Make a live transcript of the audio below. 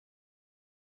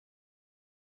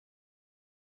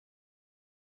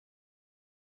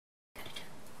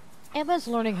Emma's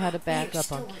learning how to back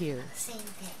up on cue.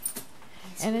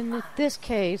 And in this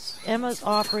case, Emma's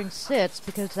offering sits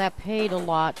because that paid a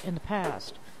lot in the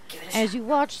past. As you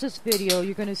watch this video,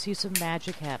 you're going to see some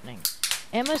magic happening.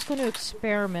 Emma's going to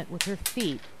experiment with her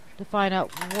feet to find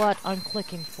out what I'm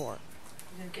clicking for.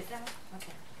 You going to get that?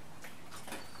 Okay.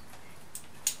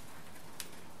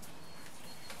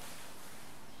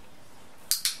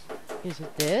 Is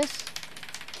it this?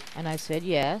 And I said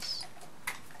yes.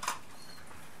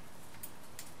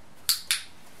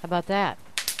 How about that?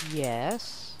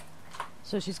 Yes.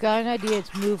 So she's got an idea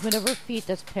it's movement of her feet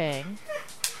that's paying.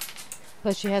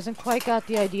 But she hasn't quite got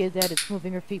the idea that it's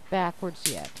moving her feet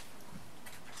backwards yet.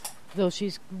 Though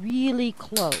she's really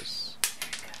close.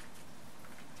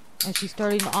 And she's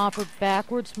starting to offer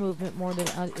backwards movement more than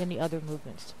any other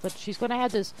movements. But she's going to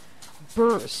have this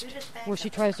burst where she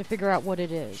tries to figure out what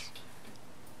it is.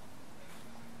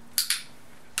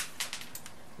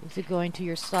 Is it going to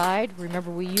your side? Remember,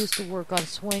 we used to work on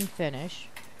swing finish.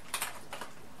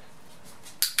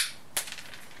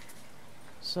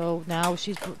 So now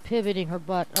she's pivoting her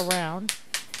butt around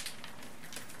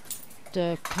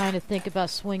to kind of think about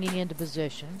swinging into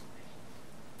position.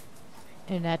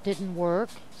 And that didn't work,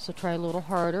 so try a little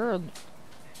harder. And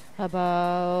how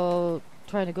about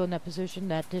trying to go in that position?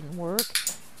 That didn't work.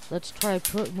 Let's try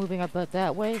moving our butt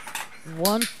that way.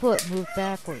 One foot moved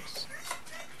backwards.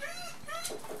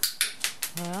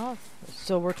 Well,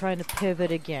 so we're trying to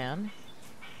pivot again.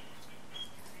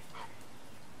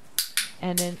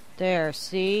 And then there,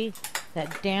 see?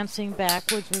 That dancing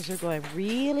backwards was her going,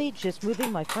 really? Just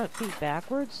moving my front feet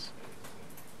backwards?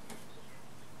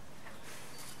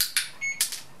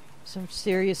 Some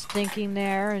serious thinking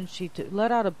there, and she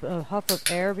let out a huff of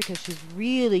air because she's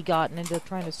really gotten into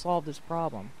trying to solve this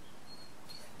problem.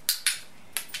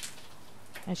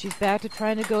 And she's back to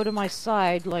trying to go to my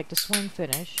side like the swing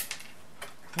finish.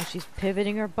 And she's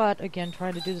pivoting her butt again,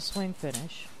 trying to do the swing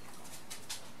finish.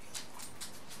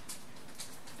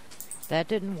 That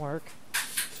didn't work.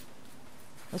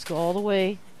 Let's go all the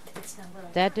way.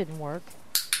 That didn't work.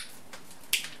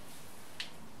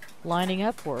 Lining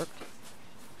up worked.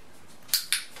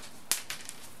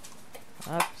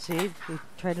 Up, see? We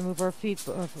tried to move our feet,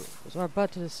 our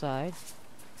butt to the side.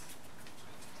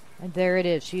 And there it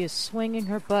is. She is swinging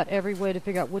her butt every way to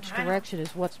figure out which direction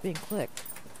is what's being clicked.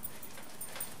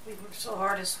 We worked so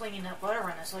hard at swinging that butt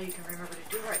around. That's all you can remember to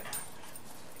do right now.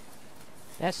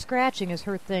 That scratching is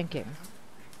her thinking.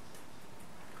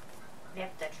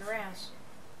 Yep, that's your ass.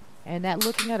 And that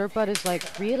looking at her butt is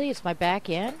like, really? It's my back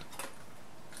end?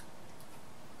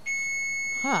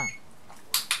 Huh.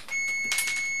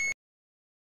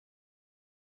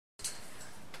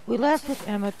 We left with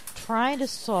Emma trying to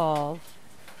solve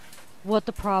what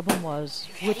the problem was,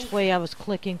 which way I was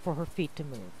clicking for her feet to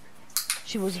move.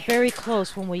 She was very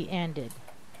close when we ended.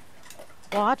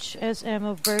 Watch as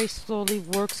Emma very slowly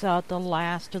works out the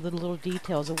last of the little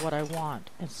details of what I want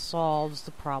and solves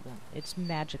the problem. It's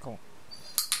magical.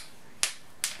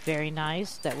 Very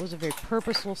nice. That was a very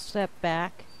purposeful step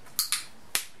back.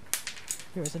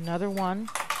 Here's another one.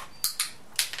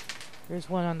 There's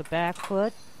one on the back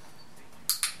foot.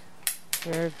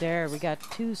 There. We got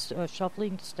two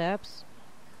shuffling steps.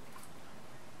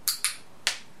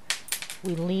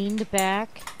 We leaned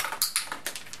back.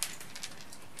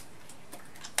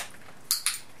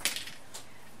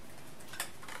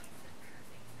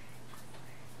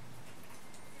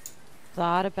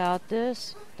 Thought about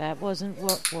this. That wasn't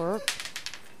what worked.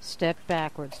 Step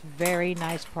backwards. Very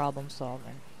nice problem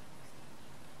solving.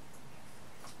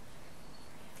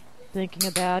 Thinking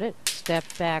about it. Step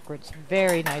backwards.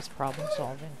 Very nice problem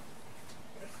solving.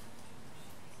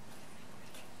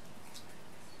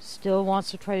 Still wants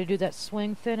to try to do that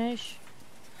swing finish.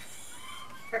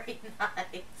 Very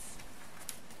nice.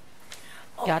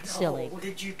 Got silly. What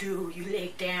did you do? You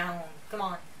laid down. Come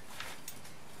on.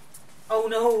 Oh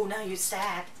no, now you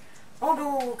sat. Oh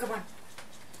no, come on.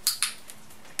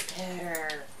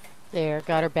 There,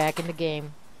 got her back in the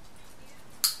game.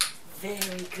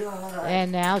 Very good.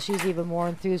 And now she's even more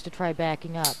enthused to try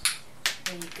backing up.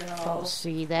 There you go. Oh,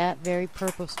 see that? Very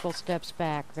purposeful steps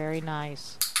back. Very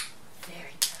nice.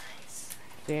 Very nice.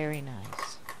 Very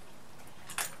nice.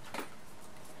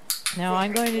 Now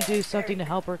I'm going to do something to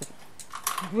help her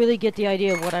really get the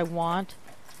idea of what I want.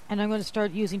 And I'm going to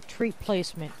start using treat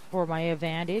placement for my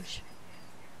advantage.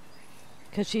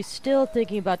 Because she's still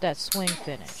thinking about that swing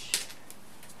finish.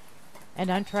 And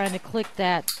I'm trying to click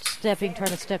that trying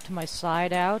to step to my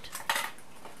side out.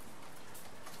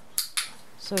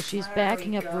 So she's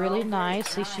backing up really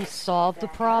nice. See, she solved the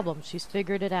problem. She's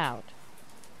figured it out.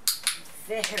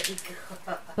 Very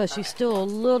good. But she's still a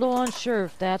little unsure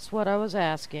if that's what I was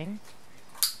asking.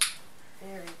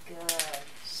 Very good.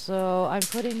 So I'm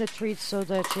putting the treats so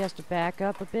that she has to back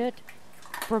up a bit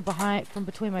from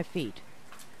between my feet.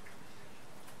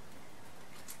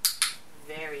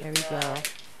 Very There good. we go.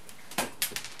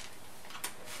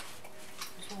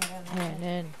 And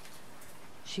then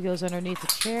she goes underneath the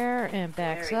chair and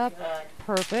backs Very up. good.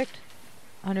 Perfect.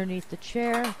 Underneath the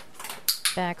chair,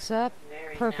 backs up.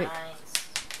 Very Perfect. nice.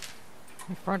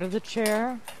 In front of the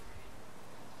chair.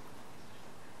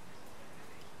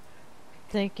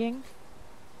 Thinking.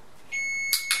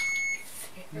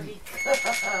 Very good.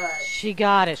 She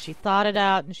got it. She thought it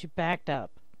out and she backed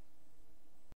up.